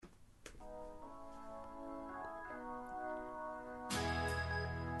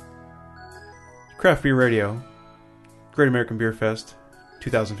Craft Beer Radio, Great American Beer Fest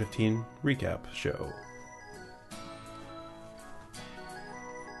 2015 recap show.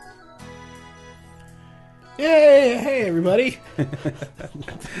 Yay! Hey, everybody!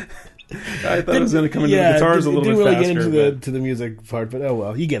 I thought it was going to come into the guitars a little bit faster. Didn't really get into the music part, but oh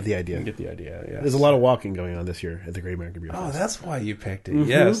well, you get the idea. You get the idea, yes. There's a lot of walking going on this year at the Great American Beer Fest. Oh, that's why you picked it. Mm-hmm.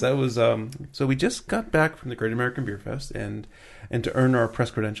 Yes, that was... so we just got back from the Great American Beer Fest, and to earn our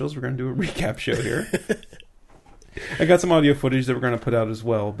press credentials, we're going to do a recap show here. I got some audio footage that we're going to put out as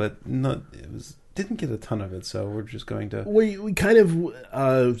well, but didn't get a ton of it, so we're just going to... We kind of...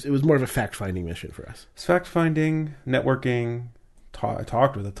 it was more of a fact-finding mission for us. It's fact-finding, networking. I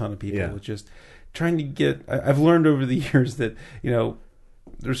talked with a ton of people. Yeah. It's just trying to get... I've learned over the years that,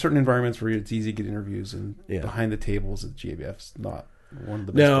 there's certain environments where it's easy to get interviews, and behind the tables at GABF's not one of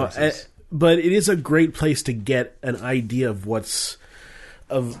the best places. But it is a great place to get an idea of what's...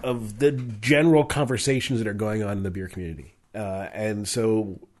 Of the general conversations that are going on in the beer community. And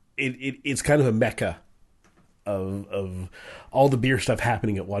so it's kind of a mecca of all the beer stuff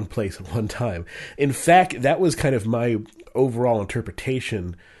happening at one place at one time. In fact, that was kind of my overall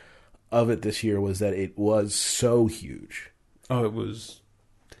interpretation of it this year, was that it was so huge. Oh, it was...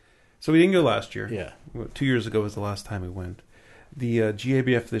 So we didn't go last year. Yeah. 2 years ago was the last time we went. The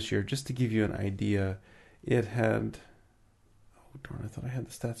GABF this year, just to give you an idea, it had... Oh, darn, I thought I had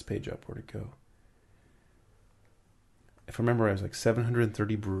the stats page up. Where'd it go? If I remember, I was like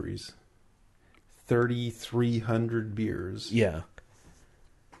 730 breweries, 3,300 beers. Yeah.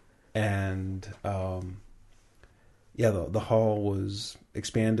 And, the hall was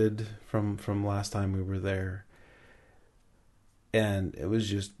expanded from last time we were there. And it was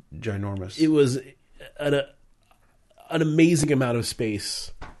just ginormous. It was an amazing amount of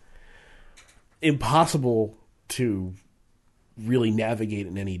space. Impossible to really navigate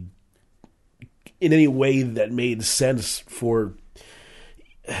in any way that made sense for...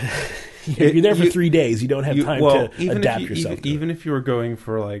 You're there for 3 days. You don't have time to adapt yourself. Even if you were going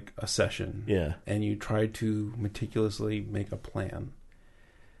for like a session, yeah, and you tried to meticulously make a plan,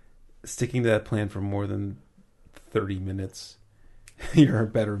 sticking to that plan for more than 30 minutes, you're a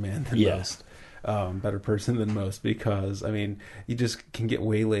better man than most, better person than most. Because you just can get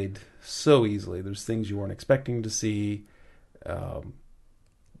waylaid so easily. There's things you weren't expecting to see,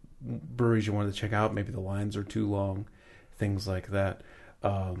 breweries you wanted to check out. Maybe the lines are too long, things like that.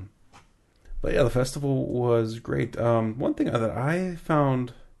 But yeah, the festival was great. One thing that I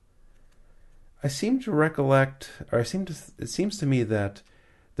found, it seems to me that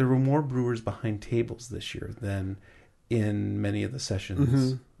there were more brewers behind tables this year than in many of the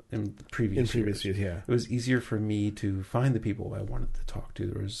sessions in previous years. Yeah. It was easier for me to find the people I wanted to talk to.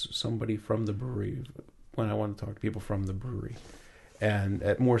 There was somebody from the brewery when I wanted to talk to people from the brewery, and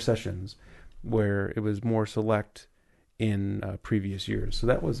at more sessions where it was more select in previous years. So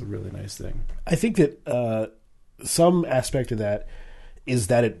that was a really nice thing. I think that some aspect of that is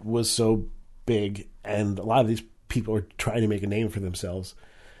that it was so big, and a lot of these people are trying to make a name for themselves,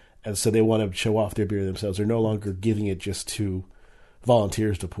 and so they want to show off their beer themselves. They're no longer giving it just to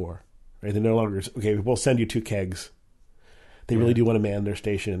volunteers to pour. Right? They're no longer, okay, we'll send you 2 kegs. They really do want to man their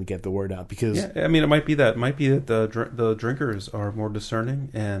station and get the word out, because... Yeah, it might be that. It might be that the drinkers are more discerning,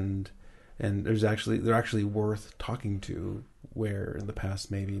 and they're actually worth talking to, where in the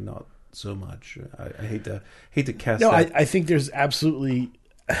past maybe not so much. I hate to cast. No, that. I think there's absolutely.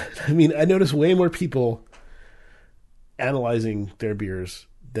 I notice way more people analyzing their beers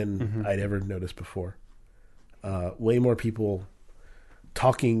than I'd ever noticed before. Way more people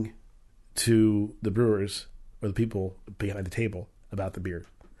talking to the brewers or the people behind the table about the beer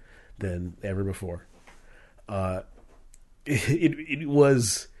than ever before. It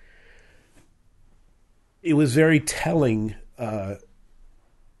was very telling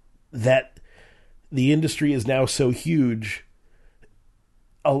that the industry is now so huge.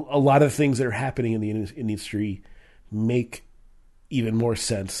 A lot of things that are happening in the industry make even more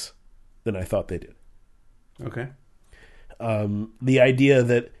sense than I thought they did. Okay. The idea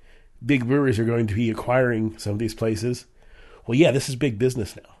that big breweries are going to be acquiring some of these places, well, yeah, this is big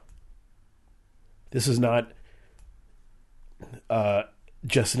business now. This is not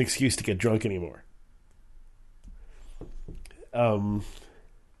just an excuse to get drunk anymore.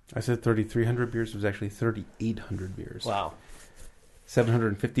 I said 3,300 beers. It was actually 3,800 beers. Wow.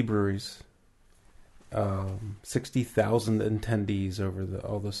 750 breweries. 60,000 attendees over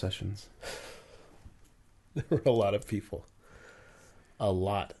all those sessions. There were a lot of people. A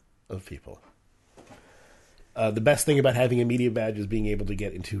lot of people. The best thing about having a media badge is being able to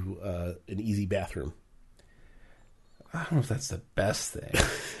get into an easy bathroom. I don't know if that's the best thing.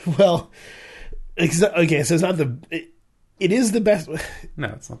 Well, Okay, so it's not it is the best. No,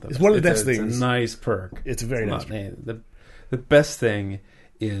 it's not the best. It's one of the best things. It's a nice perk. It's a very nice perk. The best thing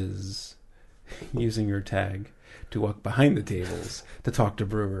is using your tag to walk behind the tables to talk to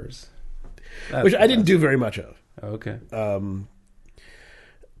brewers. Which I didn't do very much of. Okay.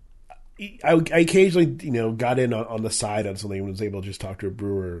 I occasionally, got in on the side on something and was able to just talk to a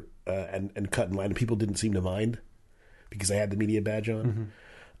brewer and cut in line, and people didn't seem to mind because I had the media badge on.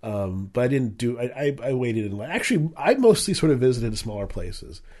 Mm-hmm. But I didn't do. I waited in line. Actually, I mostly sort of visited smaller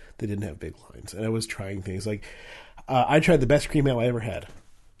places that didn't have big lines, and I was trying things like I tried the best cream ale I ever had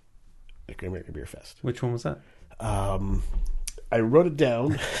at Great American Beer Fest. Which one was that? I wrote it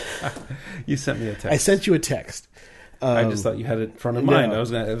down. You sent me a text. I sent you a text. I just thought you had it in front of mind. No, I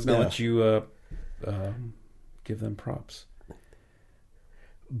was gonna let you give them props.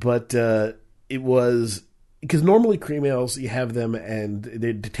 But it was because normally cream ales you have them and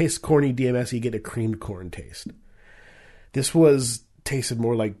they taste corny DMS. You get a creamed corn taste. This tasted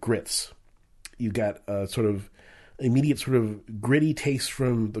more like grits. You got a sort of immediate sort of gritty taste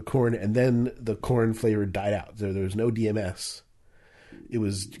from the corn, and then the corn flavor died out. There was no DMS. It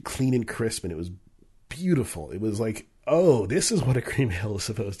was clean and crisp, and it was beautiful. It was like, oh, this is what a cream ale is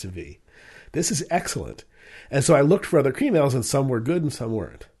supposed to be. This is excellent. And so I looked for other cream ales, and some were good and some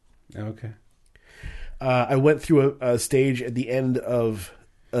weren't. Okay. I went through a stage at the end of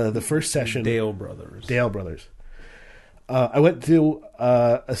the first session. Dale Brothers. I went through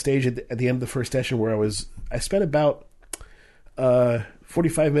a stage at the end of the first session where I spent about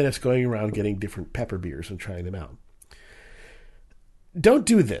 45 minutes going around getting different pepper beers and trying them out. Don't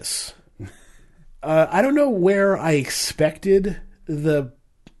do this. I don't know where I expected the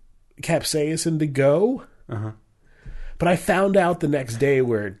capsaicin to go, but I found out the next day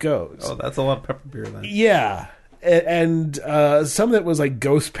where it goes. Oh, that's a lot of pepper beer then. Yeah. And some of it was like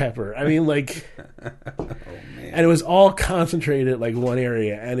ghost pepper. I mean, like, oh, man. And it was all concentrated at like one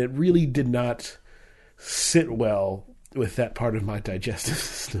area, and it really did not sit well with that part of my digestive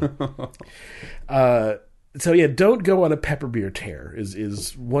system. So yeah, don't go on a pepper beer tear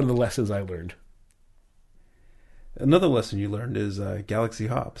is one of the lessons I learned. Another lesson you learned is Galaxy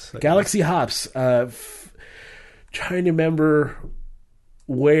Hops. Galaxy Hops. Trying to remember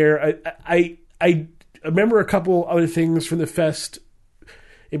where I remember a couple other things from the fest.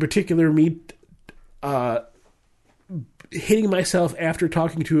 In particular, me hitting myself after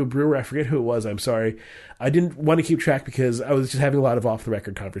talking to a brewer. I forget who it was. I'm sorry. I didn't want to keep track because I was just having a lot of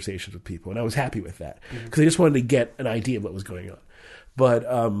off-the-record conversations with people, and I was happy with that because I just wanted to get an idea of what was going on. But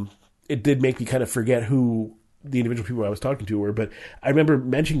it did make me kind of forget who the individual people I was talking to were. But I remember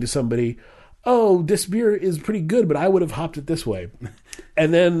mentioning to somebody, oh, this beer is pretty good, but I would have hopped it this way.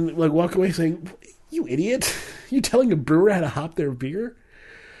 And then like walk away saying, you idiot, you telling a brewer how to hop their beer?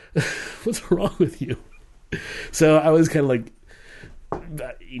 What's wrong with you? So I was kind of like,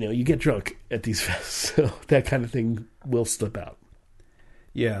 you get drunk at these fests, so that kind of thing will slip out.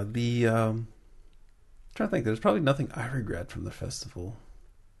 Yeah, I'm trying to think. There's probably nothing I regret from the festival.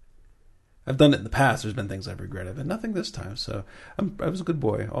 I've done it in the past. There's been things I've regretted, but nothing this time. So I was a good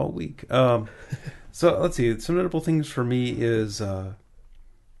boy all week. So let's see. Some notable things for me is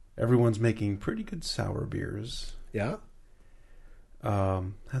everyone's making pretty good sour beers. Yeah.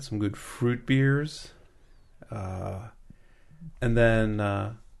 Had some good fruit beers. And then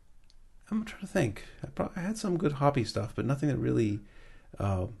I'm trying to think. I had some good hoppy stuff, but nothing that really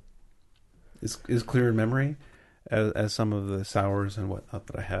is clear in memory as some of the sours and whatnot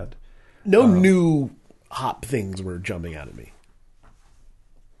that I had. No new hop things were jumping out at me.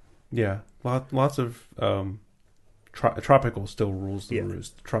 Yeah, lots of tropical still rules the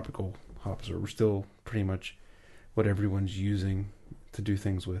roost. Tropical hops are still pretty much what everyone's using to do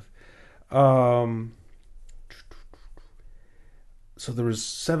things with. So there was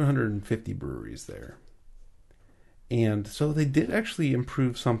 750 breweries there. And so they did actually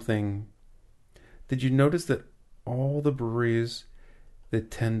improve something. Did you notice that all the breweries that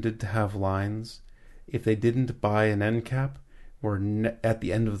tended to have lines, if they didn't buy an end cap, were at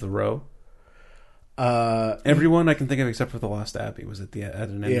the end of the row? Everyone I can think of except for the Lost Abbey was at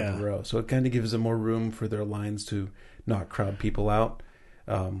an end of the row. So it kind of gives them more room for their lines to not crowd people out.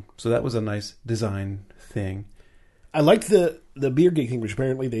 So that was a nice design thing. I liked the beer geek thing, which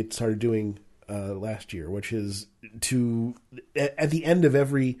apparently they started doing last year, which is at the end of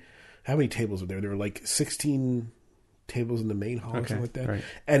every, how many tables are there? There were like 16 tables in the main hall or something like that. Right.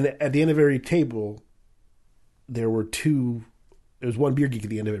 And at the end of every table, there was one beer geek at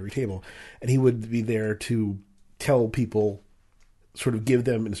the end of every table, and he would be there to tell people, sort of give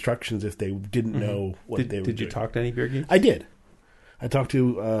them instructions if they didn't know what they were doing. Did you talk to any beer geeks? I did. I talked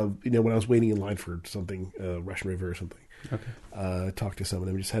to when I was waiting in line for something, Russian River or something. Okay. Talked to someone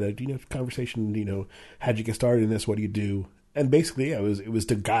and we just had a conversation. How'd you get started in this? What do you do? And basically, it was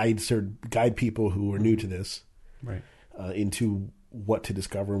to guide people who were new to this, right, into what to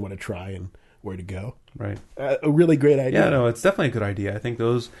discover and what to try and where to go. Right. A really great idea. Yeah, no, it's definitely a good idea. I think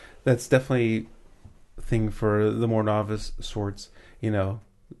that's definitely a thing for the more novice sorts.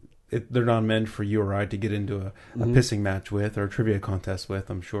 They're not meant for you or I to get into a pissing match with or a trivia contest with,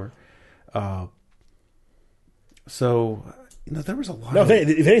 I'm sure. There was a lot. No,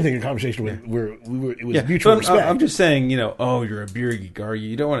 if anything, a conversation it was mutual respect. I'm just saying, you're a beer geek, are you?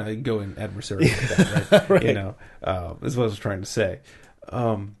 You don't want to go in adversary with that, right? Right. That's what I was trying to say.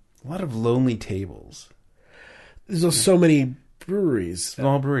 A lot of lonely tables. There's so many breweries.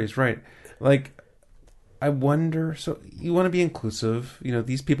 Small breweries, right. Like, I wonder, so you want to be inclusive.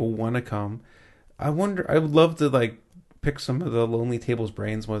 These people want to come. I wonder, I would love to, pick some of the lonely tables'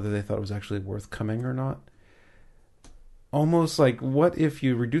 brains, whether they thought it was actually worth coming or not. Almost like, what if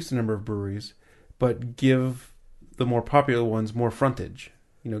you reduce the number of breweries, but give the more popular ones more frontage?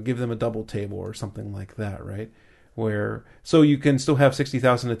 Give them a double table or something like that, right? So you can still have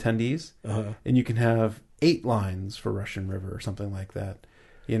 60,000 attendees, and you can have 8 lines for Russian River or something like that,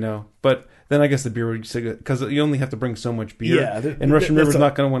 But then I guess the beer would, because you only have to bring so much beer, and Russian River's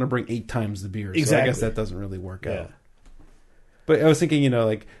not going to want to bring 8 times the beer, exactly. So I guess that doesn't really work out. But I was thinking,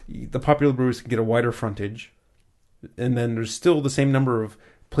 the popular breweries can get a wider frontage, and then there's still the same number of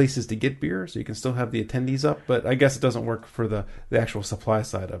places to get beer, so you can still have the attendees up, but I guess it doesn't work for the actual supply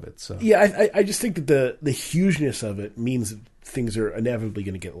side of it. So I just think that the hugeness of it means that things are inevitably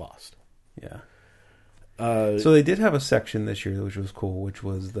going to get lost. Yeah. So they did have a section this year, which was cool, which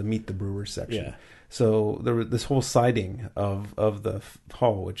was the Meet the Brewers section. Yeah. So there was this whole siding of the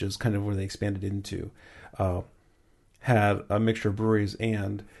hall, which is kind of where they expanded into, had a mixture of breweries,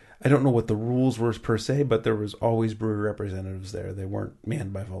 and I don't know what the rules were per se, but there was always brewery representatives there. They weren't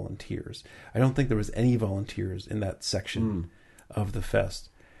manned by volunteers. I don't think there was any volunteers in that section of the fest.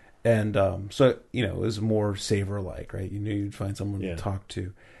 And so, it was more savor-like, right? You knew you'd find someone to talk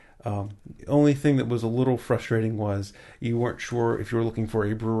to. The only thing that was a little frustrating was you weren't sure if you were looking for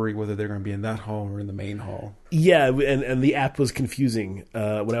a brewery, whether they're going to be in that hall or in the main hall. Yeah, and the app was confusing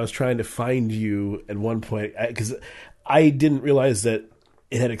when I was trying to find you at one point, because I didn't realize that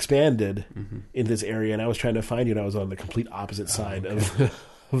it had expanded in this area, and I was trying to find you, and I was on the complete opposite side of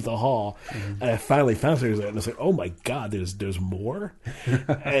the hall, and I finally found there, and I was like, "Oh my god, there's more,"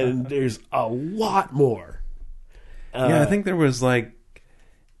 and there's a lot more. I think there was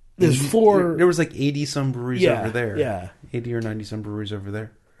there's 4. There was 80 some breweries over there. Yeah, 80 or 90 some breweries over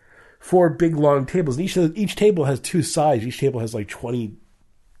there. 4 big long tables, and each table has 2 sides. Each table has 20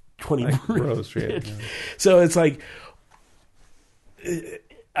 rows. Yeah. So it's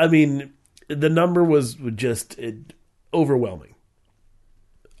I mean, the number was just overwhelming.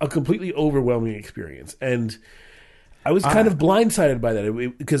 A completely overwhelming experience. And I was kind of blindsided by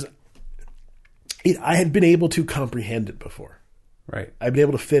that because I had been able to comprehend it before. Right. I'd been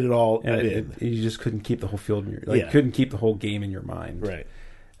able to fit it all in. You just couldn't keep the whole field in your couldn't keep the whole game in your mind. Right.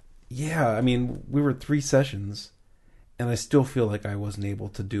 Yeah, I mean, we were 3 sessions, and I still feel like I wasn't able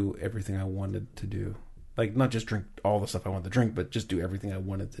to do everything I wanted to do. Not just drink all the stuff I wanted to drink, but just do everything I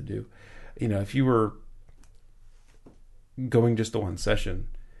wanted to do. If you were going just to one session,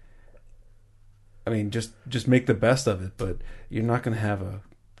 I mean, just make the best of it, but you're not going to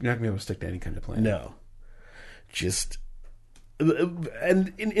be able to stick to any kind of plan. No.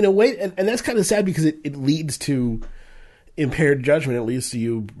 And in a way, and that's kind of sad because it leads to impaired judgment. It leads to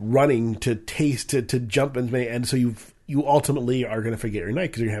you running to taste, to jump in, and so you ultimately are going to forget your night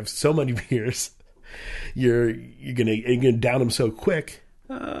because you're going to have so many beers. You're gonna down them so quick.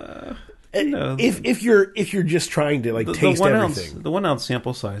 No. If you're just trying to taste everything. The 1 ounce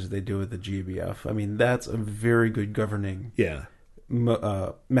sample size they do with the GBF, I mean, that's a very good governing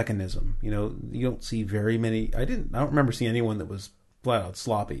mechanism. You don't see very many. I don't remember seeing anyone that was flat out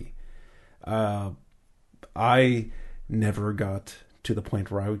sloppy. I never got to the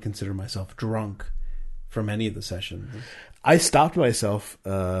point where I would consider myself drunk from any of the sessions. I stopped myself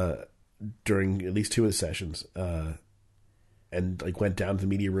during at least 2 of the sessions, and went down to the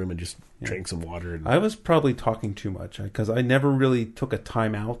media room and just drank some water. I was probably talking too much because I never really took a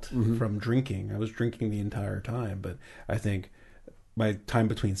time out from drinking. I was drinking the entire time, but I think my time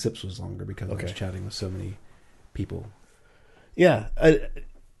between sips was longer because I was chatting with so many people. Yeah,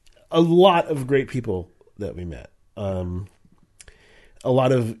 a lot of great people that we met. A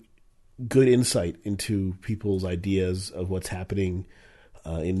lot of good insight into people's ideas of what's happening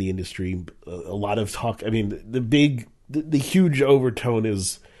in the industry. A lot of talk. I mean, the big the huge overtone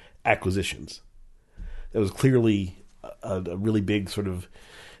is acquisitions. That was clearly a really big sort of.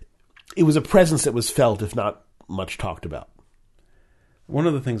 It was a presence that was felt, if not much talked about. One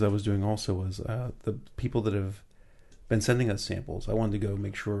of the things I was doing also was the people that have been sending us samples. I wanted to go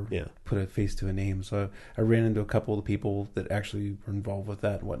make sure, put a face to a name. So I ran into a couple of the people that actually were involved with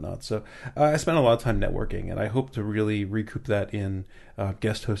that and whatnot. So I spent a lot of time networking, and I hope to really recoup that in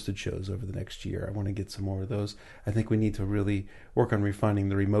guest-hosted shows over the next year. I want to get some more of those. I think we need to really work on refining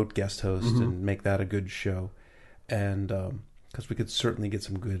the remote guest host and make that a good show. And because we could certainly get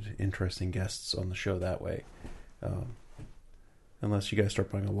some good, interesting guests on the show that way. Unless you guys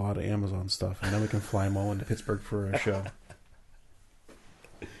start buying a lot of Amazon stuff, and then we can fly them all into Pittsburgh for a show.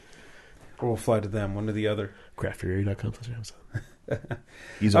 Or we'll fly to them, one or the other. craftbeer.com/Amazon.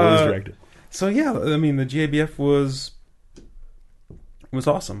 He's always directed. So yeah, I mean, the GABF was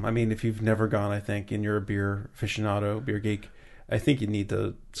awesome. I mean, if you've never gone, I think, and you're a beer aficionado, beer geek, I think you need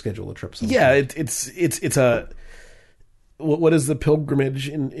to schedule a trip sometime. Yeah, it's a. What is the pilgrimage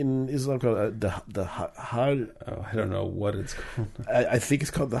in Islam called? The Hajj? Oh, I don't know what it's called. I think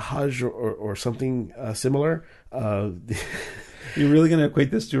it's called the Hajj or something similar. You're really going to equate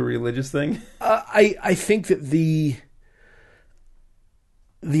this to a religious thing? I think that the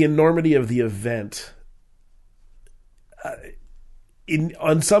enormity of the event,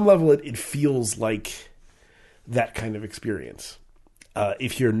 on some level, it feels like that kind of experience.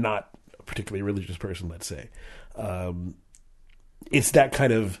 If you're not a particularly religious person, let's say. It's that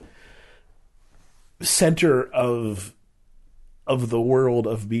kind of center of the world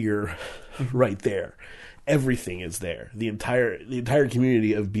of beer right there. Everything is there. The entire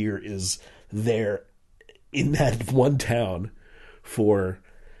community of beer is there in that one town for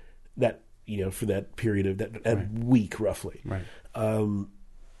that, for that period of that week roughly. Right.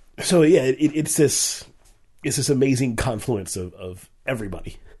 So yeah, it's this amazing confluence of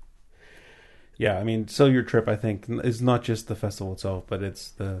everybody. Yeah, I mean, Sell Your Trip, I think, is not just the festival itself, but it's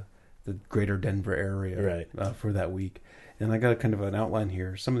the greater Denver area for that week. And I got kind of an outline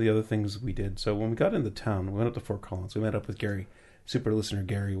here. Some of the other things we did. So when we got into town, we went up to Fort Collins. We met up with Gary, super listener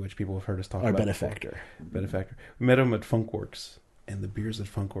Gary, which people have heard us talk about. Our benefactor. We met him at Funkworks, and the beers at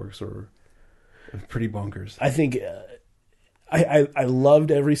Funkworks were pretty bonkers. I think I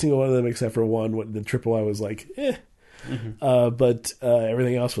loved every single one of them except for one. The triple I was like, eh. Mm-hmm. But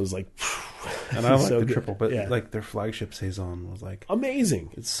everything else was like, and I like so the triple, but like their flagship saison was like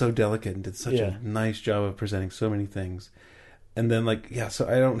amazing. It's so delicate and did such a nice job of presenting so many things. And then so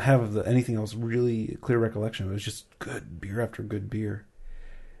I don't have anything else really clear recollection. It was just good beer after good beer.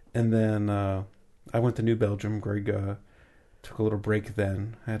 And then I went to New Belgium. Greg took a little break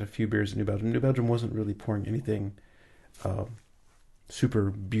then. I had a few beers in New Belgium. New Belgium wasn't really pouring anything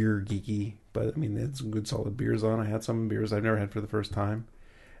super beer geeky, but I mean, they had some good solid beers on. I had some beers I've never had for the first time,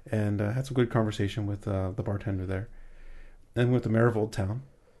 and had some good conversation with the bartender there. Then went to Marivold Town,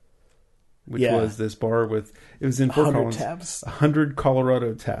 which was this bar it was in Fort Collins. 100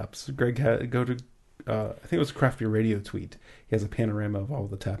 Colorado taps. Greg had go to, I think it was a Craft Beer Radio tweet. He has a panorama of all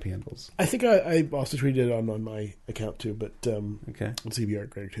the tap handles. I think I also tweeted it on my account too, but okay, on CBR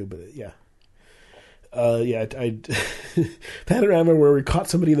Greg too, but yeah. I panorama where we caught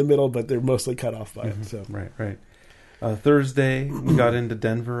somebody in the middle, but they're mostly cut off by it. So right. Thursday we got into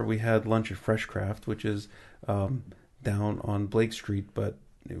Denver. We had lunch at Fresh Craft, which is down on Blake Street, but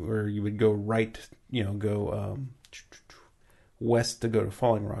where you would go right, go west to go to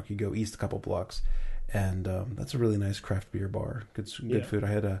Falling Rock. You go east a couple blocks, and that's a really nice craft beer bar. Good food. I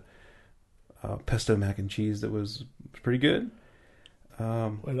had a pesto mac and cheese that was pretty good.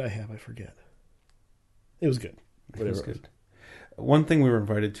 What did I have? I forget. It was good. Whatever. It was good. One thing we were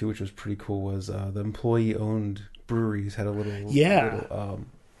invited to, which was pretty cool, was the employee-owned breweries had a little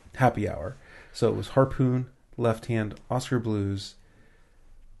happy hour. So it was Harpoon, Left Hand, Oscar Blues,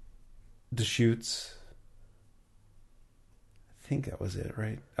 Deschutes. I think that was it,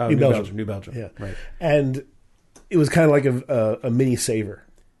 right? New Belgium. Yeah, right. And it was kind of like a mini savor.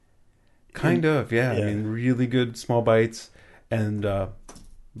 Kind of, yeah. I mean, really good small bites, and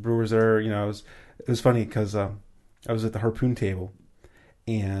brewers there. It was funny because I was at the Harpoon table,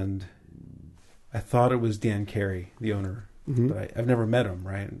 and I thought it was Dan Carey, the owner, but I've never met him,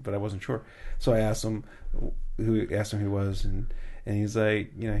 right? But I wasn't sure, so I asked him who he was, and he's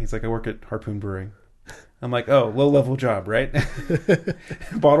like, I work at Harpoon Brewing. I'm like, oh, low level job, right?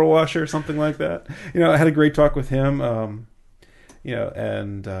 Bottle washer or something like that. I had a great talk with him,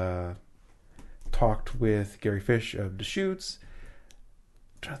 and talked with Gary Fish of Deschutes.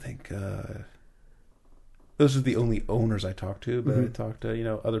 I'm trying to think. Those are the only owners I talked to, but I talked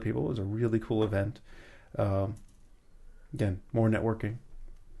to other people. It was a really cool event. Again, more networking.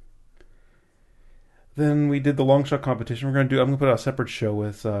 Then we did the long shot competition. I'm going to put out a separate show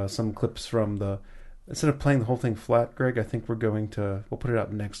with some clips from the. Instead of playing the whole thing flat, Greg, I think we'll put it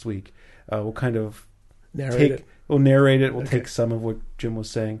up next week. We'll kind of narrate it. We'll narrate it. We'll take some of what Jim was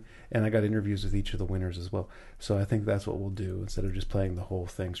saying, and I got interviews with each of the winners as well. So I think that's what we'll do instead of just playing the whole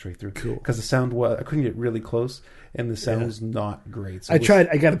thing straight through. Cool. Because the sound I couldn't get really close, and the sound was not great. So I tried.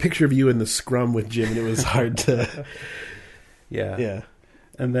 I got a picture of you in the scrum with Jim, and it was hard to. Yeah.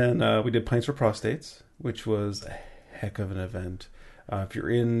 And then we did Pints for Prostates, which was a heck of an event. If you're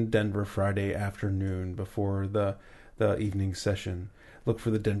in Denver Friday afternoon before the evening session, look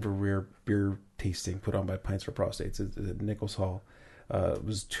for the Denver Rare Beer Tasting put on by Pints for Prostates at Nichols Hall. It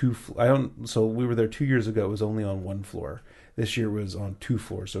was so we were there 2 years ago. It was only on one floor. This year it was on 2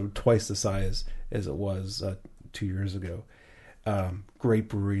 floors, so twice the size as it was 2 years ago. Great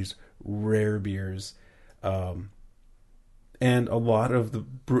breweries, rare beers, and a lot of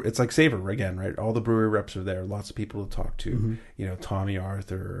it's like Savor again, right? All the brewery reps are there. Lots of people to talk to. Mm-hmm. You know, Tommy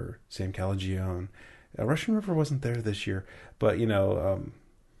Arthur, Sam Calagione. Russian River wasn't there this year, but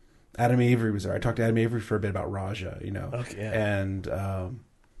Adam Avery was there. I talked to Adam Avery for a bit about Raja, Okay, yeah. And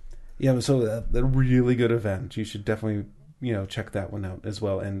so a really good event. You should definitely check that one out as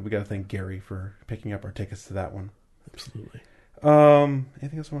well. And we got to thank Gary for picking up our tickets to that one. Absolutely.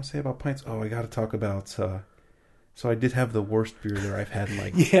 Anything else I want to say about pints? Oh, I got to talk about. So I did have the worst beer there I've had in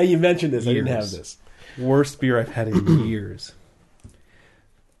like yeah, you mentioned this. years. I didn't have this. Worst beer I've had in years.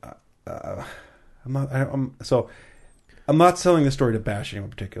 I'm not selling the story to bash anyone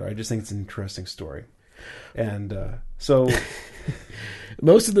in particular. I just think it's an interesting story. And so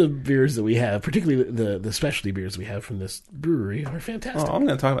most of the beers that we have, particularly the specialty beers we have from this brewery, are fantastic. I'm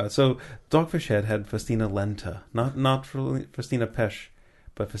going to talk about it. So Dogfish Head had Festina Lenta, not Festina Pesh,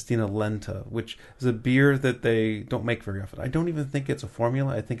 but Festina Lenta, which is a beer that they don't make very often. I don't even think it's a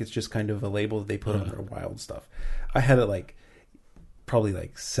formula. I think it's just kind of a label that they put on their wild stuff. I had it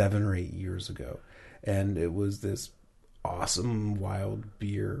probably 7 or 8 years ago, and it was this awesome wild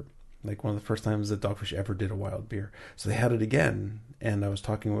beer, like one of the first times that Dogfish ever did a wild beer. So they had it again, and I was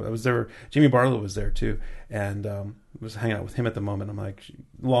there. Jimmy Barlow was there too, and was hanging out with him at the moment. I'm like,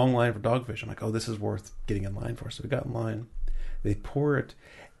 long line for Dogfish. I'm like, oh, this is worth getting in line for. So we got in line. They pour it,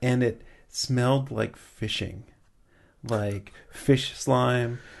 and it smelled like fishing, like fish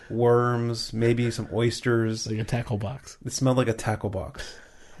slime, worms, maybe some oysters. Like a tackle box. It smelled like a tackle box.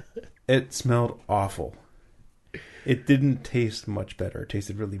 It smelled awful. It didn't taste much better. It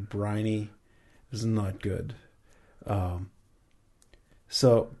tasted really briny. It was not good.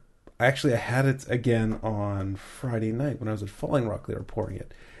 So actually I had it again on Friday night when I was at Falling Rock. They were pouring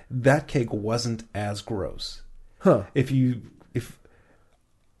it. That keg wasn't as gross. Huh. If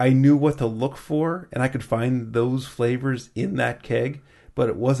I knew what to look for and I could find those flavors in that keg, but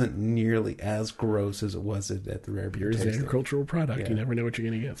it wasn't nearly as gross as it was at the Rare Beer Beer is an Tasting. agricultural product. Yeah. You never know what you're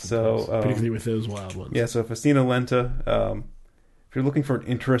going to get. So, particularly with those wild ones. Yeah, so Festina Lenta, if you're looking for an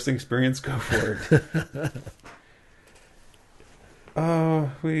interesting experience, go for it.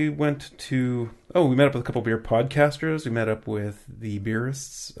 We met up with a couple beer podcasters. We met up with the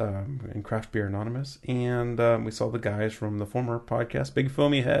Beerists and Craft Beer Anonymous, and we saw the guys from the former podcast, Big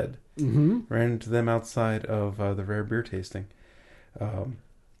Foamy Head. Mm-hmm. Ran into them outside of the Rare Beer Tasting.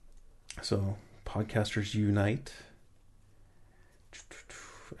 So podcasters unite.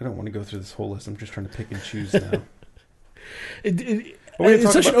 I don't want to go through this whole list. I'm just trying to pick and choose now.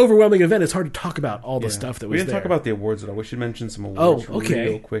 It's such an overwhelming event. It's hard to talk about all the stuff that was there. We didn't talk about the awards at all. We should mention some awards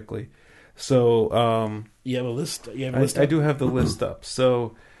real quickly. So you have a list. I do have the list up.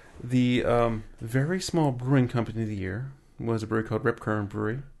 So the very small brewing company of the year was a brewery called Rip Current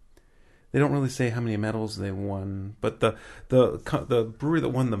Brewery. They don't really say how many medals they won, but the brewery that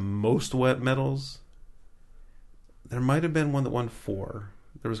won the most wet medals, there might have been one that won 4.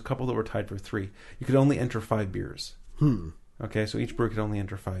 There was a couple that were tied for 3. You could only enter 5 beers. Okay, so each brewery could only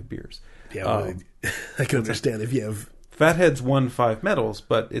enter 5 beers. Yeah, I can understand if you have. Fatheads won 5 medals,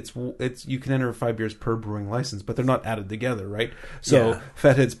 but it's you can enter 5 beers per brewing license, but they're not added together, right? So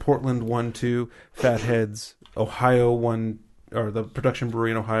Fatheads Portland won 2, Fatheads Ohio won, or the production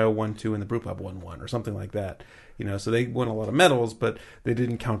brewery in Ohio won 2, and the Brew Pub won 1, or something like that. So they won a lot of medals, but they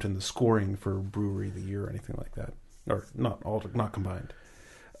didn't count in the scoring for brewery of the year or anything like that, or not combined.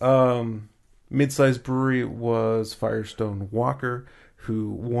 Mid-sized brewery was Firestone Walker, who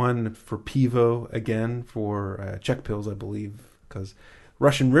won for Pivo again for Czech Pils, I believe, because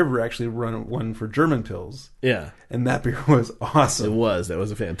Russian River actually won for German Pils. Yeah. And that beer was awesome. It was. That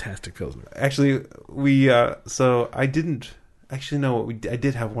was a fantastic Pilsner. Actually, so I didn't actually know what I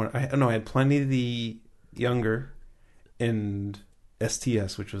did have one. I had Pliny the Younger and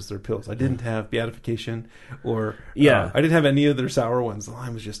STS, which was their pills. I didn't have Beatification or Yeah. I didn't have any of their sour ones. The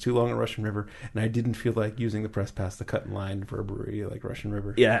line was just too long at Russian River, and I didn't feel like using the press pass to cut in line for a brewery like Russian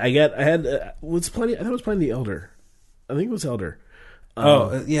River. Yeah, I had was plenty. I thought it was plenty the Elder. I think it was Elder.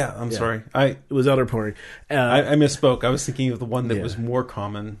 Yeah. I'm sorry. It was Elder pouring. I misspoke. I was thinking of the one that was more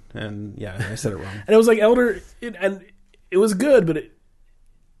common, and I said it wrong. And it was like Elder, and it was good, but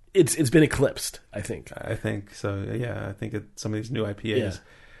it's been eclipsed, I think. I think so. Yeah, I think some of these new IPAs.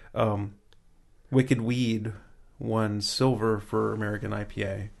 Wicked Weed won silver for American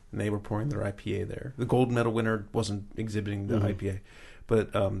IPA, and they were pouring their IPA there. The gold medal winner wasn't exhibiting the IPA,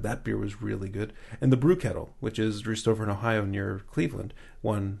 but that beer was really good. And the Brew Kettle, which is produced over in Ohio near Cleveland,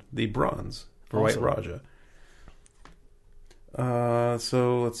 won the bronze for White Raja.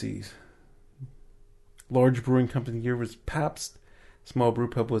 So let's see. Large brewing company of the year was Pabst. Small brew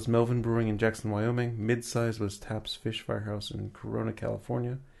pub was Melvin Brewing in Jackson, Wyoming. Mid-size was Taps Fish Firehouse in Corona,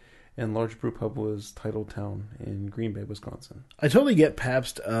 California. And large brew pub was Titletown in Green Bay, Wisconsin. I totally get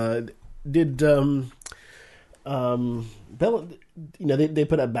Pabst. Did they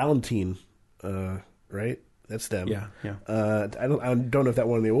put out Ballantine, right? That's them. Yeah. I don't know if that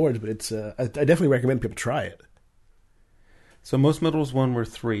won the awards, but it's. I definitely recommend people try it. So most medals won were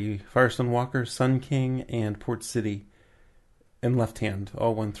 3: Firestone Walker, Sun King, and Port City. And Left Hand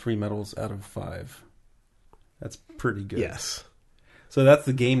all won 3 medals out of 5. That's pretty good. Yes. So that's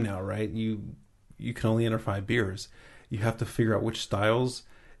the game now, right? You can only enter 5 beers. You have to figure out which styles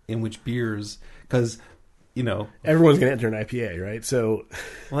and which beers, because everyone's going to enter an IPA, right? So,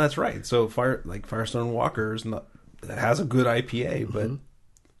 well, that's right. So Firestone Walker has a good IPA, but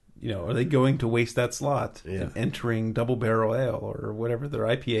are they going to waste that slot in entering Double Barrel Ale or whatever their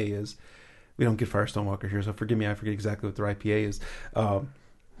IPA is? We don't get Firestone Walker here, so forgive me, I forget exactly what their IPA is.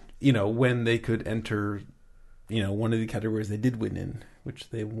 When they could enter, one of the categories they did win in,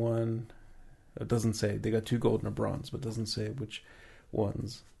 which they won. It doesn't say. They got 2 gold and a bronze, but it doesn't say which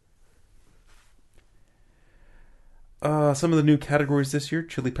ones. Some of the new categories this year: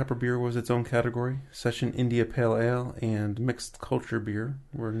 Chili Pepper Beer was its own category. Session India Pale Ale and Mixed Culture Beer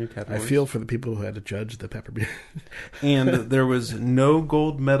were new categories. I feel for the people who had to judge the pepper beer. And there was no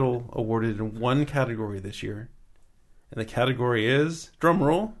gold medal awarded in one category this year. And the category is, drum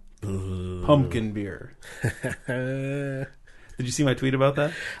roll, pumpkin beer. Did you see my tweet about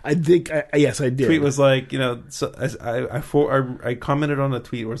that? I think, yes, I did. Tweet was like, so I commented on a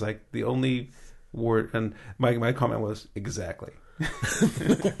tweet where it's like the only word, and my comment was exactly.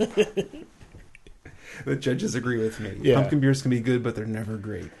 The judges agree with me. Yeah. Pumpkin beers can be good, but they're never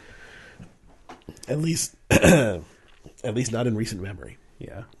great. At least not in recent memory.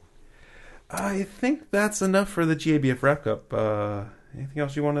 Yeah. I think that's enough for the GABF wrap-up. Anything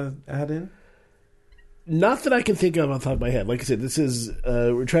else you want to add in? Not that I can think of off the top of my head. Like I said, this is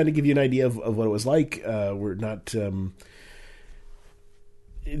we're trying to give you an idea of what it was like. We're not.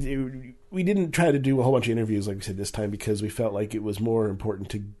 We didn't try to do a whole bunch of interviews, like we said, this time because we felt like it was more important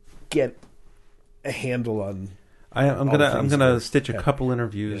to get a handle on. I'm gonna stitch a couple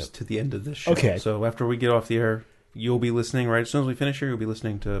interviews to the end of this show. Okay. So after we get off the air, you'll be listening right as soon as we finish here. You'll be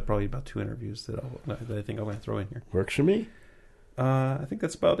listening to probably about 2 interviews that I think I'm going to throw in here. Works for me. I think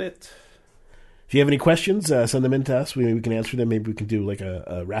that's about it. If you have any questions, send them in to us. We can answer them. Maybe we can do like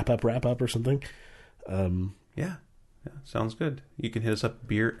a wrap up or something. Yeah, sounds good. You can hit us up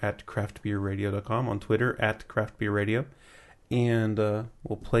beer@craftbeerradio.com, on Twitter @craftbeerradio, and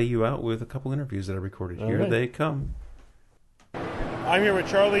we'll play you out with a couple interviews that I recorded. Here they come. I'm here with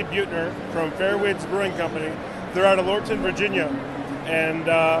Charlie Butner from Fairwinds Brewing Company. They're out of Lorton, Virginia, and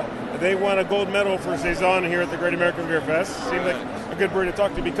they won a gold medal for Saison here at the Great American Beer Fest. Seemed like a good brewery to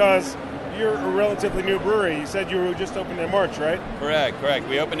talk to because you're a relatively new brewery. You said you were just opened in March, right? Correct.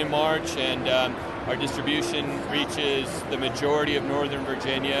 We opened in March, and our distribution reaches the majority of Northern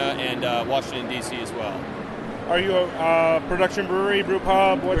Virginia and Washington, D.C. as well. Are you a production brewery, brew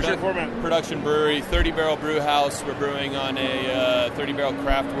pub? What's your format? Production brewery, 30-barrel brew house. We're brewing on a 30-barrel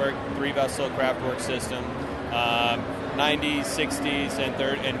Craftwork, 3-vessel Craftwork system. 90s, 60s,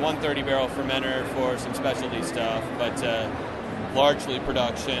 and one 30-barrel fermenter for some specialty stuff, but largely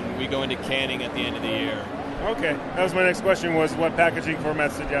production. We go into canning at the end of the year. Okay. That was my next question, was what packaging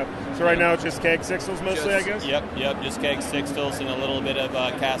formats did you have? So right now it's just keg sixtels mostly, I guess? Yep, just keg sixtels and a little bit of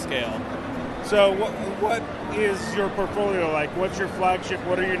cask ale. So what is your portfolio like? What's your flagship?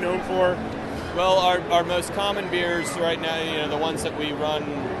 What are you known for? Well, our most common beers right now, the ones that we run,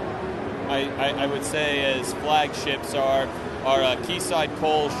 I would say as flagships are our Quayside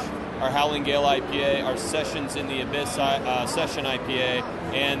Kolsch, our Howling Gale IPA, our Sessions in the Abyss Session IPA,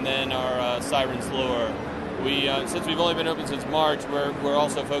 and then our Siren's Lure. we since we've only been open since March, we're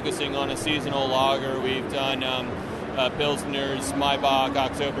also focusing on a seasonal lager. We've done Pilsners, Maibach,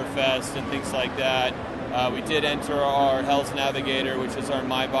 Oktoberfest, and things like that. We did enter our Hell's Navigator, which is our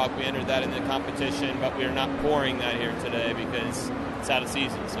Maibach. We entered that in the competition, but we are not pouring that here today because it's out of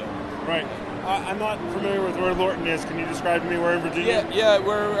season. So right. I'm not familiar with where Lorton is. Can you describe to me where in Virginia? Yeah,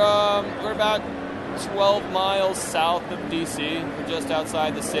 we're about 12 miles south of D.C. We're just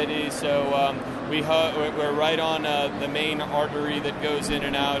outside the city, so we're right on the main artery that goes in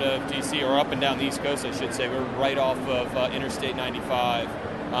and out of D.C., or up and down the East Coast, I should say. We're right off of Interstate 95,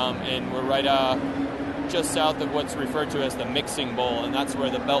 and we're right just south of what's referred to as the Mixing Bowl, and that's where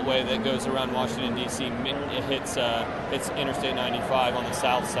the beltway that goes around Washington, D.C. hits Interstate 95 on the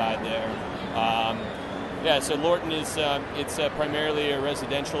south side there. So Lorton is it's primarily a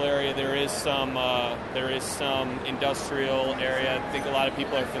residential area. There is some industrial area. I think a lot of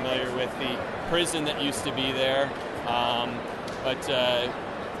people are familiar with the prison that used to be there,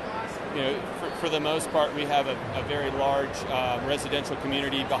 for the most part, we have a very large residential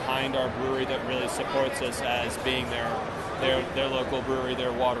community behind our brewery that really supports us as being their local brewery,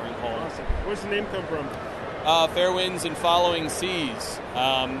 their watering hole. Awesome. Where's the name come from? Fair winds and following seas.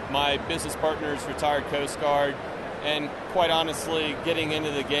 My business partner's retired Coast Guard, and quite honestly, getting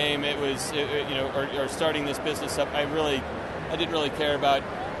into the game, or starting this business up, I didn't really care about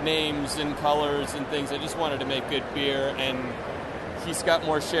names and colors and things. I just wanted to make good beer, and he's got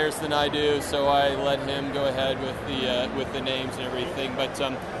more shares than I do, so I let him go ahead with the names and everything. But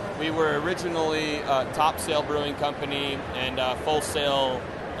we were originally Top Sail Brewing Company, and Full Sail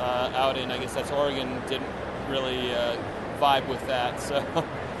out in, I guess that's Oregon, didn't really vibe with that. So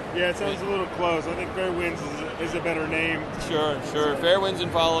yeah, it sounds a little close. I think Fair Winds is a better name. Sure. Fair Winds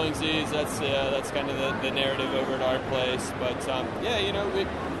and Following Seas. That's kind of the narrative over at our place. But we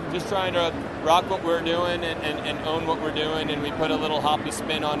just trying to rock what we're doing and own what we're doing, and we put a little hoppy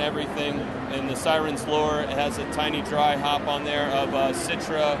spin on everything. And the Siren's Lure, it has a tiny dry hop on there of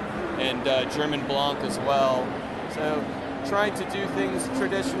Citra and German Blanc as well. So trying to do things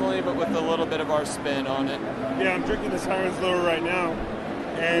traditionally, but with a little bit of our spin on it. Yeah, I'm drinking the Siren's Lure right now,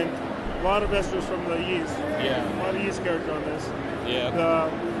 and a lot of esters from the yeast. Yeah. A lot of yeast character on this. Yeah.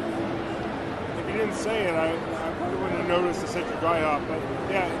 If you didn't say it, I probably wouldn't have noticed the Citra dry hop, but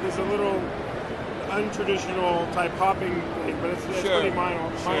yeah, there's a little untraditional type hopping thing, but it's pretty minor.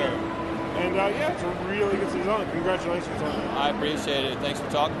 And it's a really good saison. Congratulations on it. I appreciate it. Thanks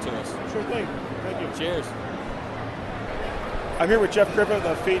for talking to us. Sure thing. Thank you. Cheers. I'm here with Jeff Griffith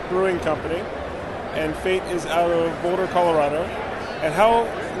of Fate Brewing Company, and Fate is out of Boulder, Colorado. And how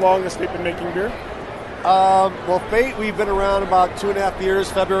long has Fate been making beer? Well, Fate, we've been around about 2.5 years.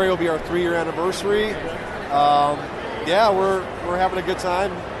 February will be our 3-year anniversary. We're having a good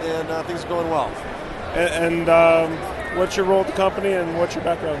time, and things are going well. And what's your role at the company, and what's your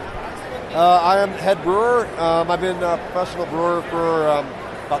background? I am head brewer. I've been a professional brewer for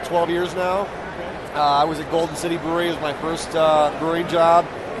about 12 years now. I was at Golden City Brewery. It was my first brewing job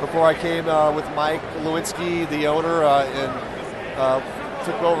before I came with Mike Lewinsky, the owner, and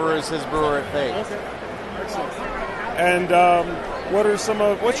took over as his brewer at Fate. Okay. Excellent. And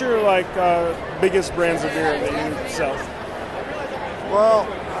what's your biggest brands of beer that you sell? Well,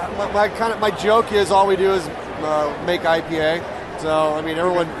 my joke is all we do is make IPA. So I mean,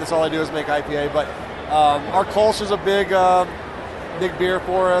 that's all I do is make IPA. But our Kolsch's a big beer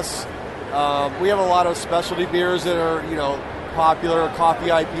for us. We have a lot of specialty beers that are, popular, coffee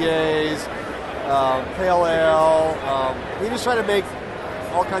IPAs, pale ale. We just try to make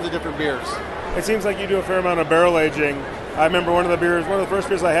all kinds of different beers. It seems like you do a fair amount of barrel aging. I remember one of the first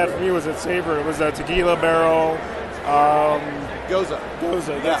beers I had from you was at Savor. It was a tequila barrel. Goza,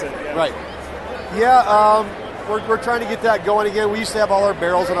 that's it. Yeah. Right. Yeah, we're trying to get that going again. We used to have all our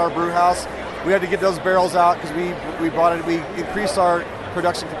barrels in our brew house. We had to get those barrels out because we increased our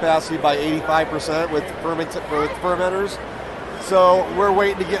production capacity by 85% with fermenters. So we're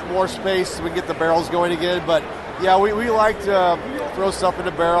waiting to get more space so we can get the barrels going again. But yeah, we like to throw stuff in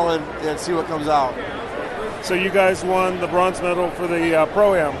the barrel and see what comes out. So you guys won the bronze medal for the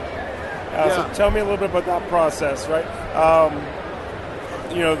Pro-Am. So tell me a little bit about that process, right?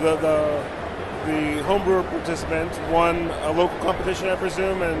 The homebrewer participant won a local competition, I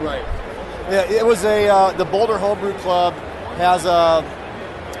presume, and right. Yeah, it was the Boulder Homebrew Club has a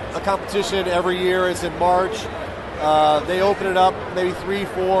competition every year. It's in March. They open it up, maybe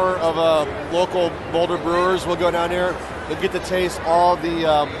 3-4 of local Boulder brewers will go down there. They get to taste all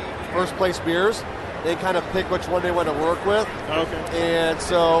the first place beers. They kind of pick which one they want to work with. Okay. And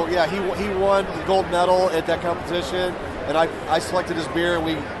so, yeah, he won the gold medal at that competition. and I selected his beer, and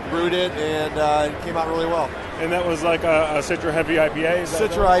we brewed it, and it came out really well. And that was like a Citra heavy IPA?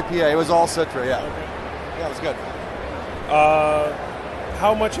 Citra IPA. It was all Citra, yeah. Okay. Yeah, it was good.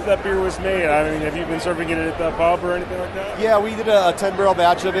 How much of that beer was made? I mean, have you been serving it at the pub or anything like that? Yeah, we did a 10-barrel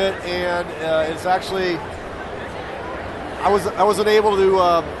batch of it, and it's actually... I wasn't able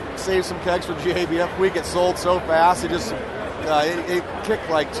to save some kegs for GABF week. It sold so fast. It just it kicked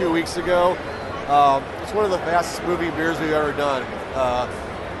like 2 weeks ago. It's one of the fastest moving beers we've ever done.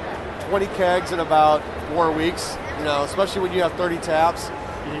 20 kegs in about 4 weeks. You know, especially when you have 30 taps.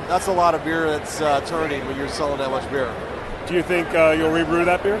 Mm-hmm. That's a lot of beer that's turning when you're selling that much beer. Do you think you'll rebrew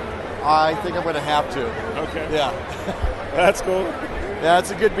that beer? I think I'm going to have to. Okay. Yeah. That's cool. Yeah,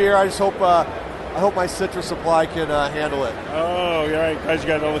 it's a good beer. I just hope I hope my citrus supply can handle it. Oh, yeah, right. Guys, you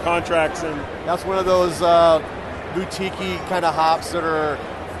got all the contracts, and that's one of those boutique-y kind of hops that are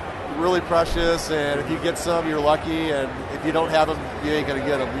really precious. And if you get some, you're lucky. And if you don't have them, you ain't gonna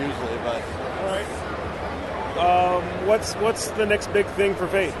get them usually. But all right. What's the next big thing for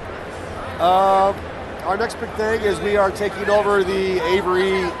Faith? Our next big thing is we are taking over the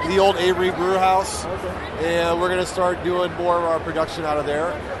old Avery Brew House, and we're going to start doing more of our production out of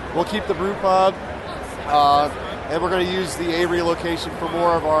there. We'll keep the brew pub, and we're going to use the Avery location for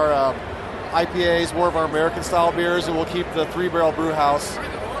more of our IPAs, more of our American style beers, and we'll keep the 3-barrel brew house,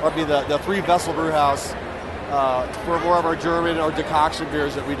 or the 3-vessel brew house, for more of our German or decoction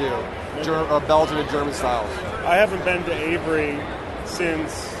beers that we do, Belgian and German styles. I haven't been to Avery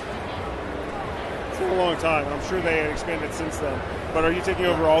since a long time. I'm sure they had expanded since then. But are you taking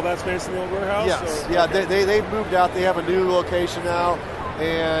over all that space in the old warehouse? Yes. Or? Yeah, they've moved out. They have a new location now,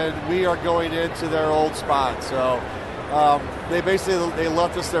 and we are going into their old spot. So they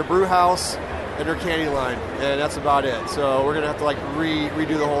left us their brew house and their candy line, and that's about it. So we're going to have to like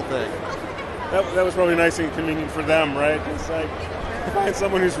redo the whole thing. That was probably nice and convenient for them, right? It's like find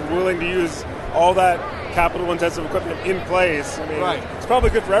someone who's willing to use all that capital-intensive equipment in place. I mean, right. It's probably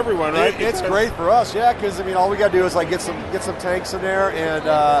good for everyone, right? It's great for us, yeah. Because I mean, all we got to do is like get some tanks in there and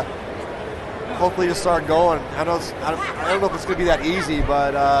hopefully just start going. I don't know if it's going to be that easy,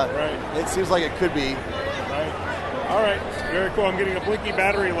 but It seems like it could be. Right. All right. Very cool. I'm getting a blinky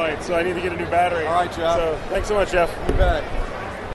battery light, so I need to get a new battery. All right, Jeff. So thanks so much, Jeff. You bet.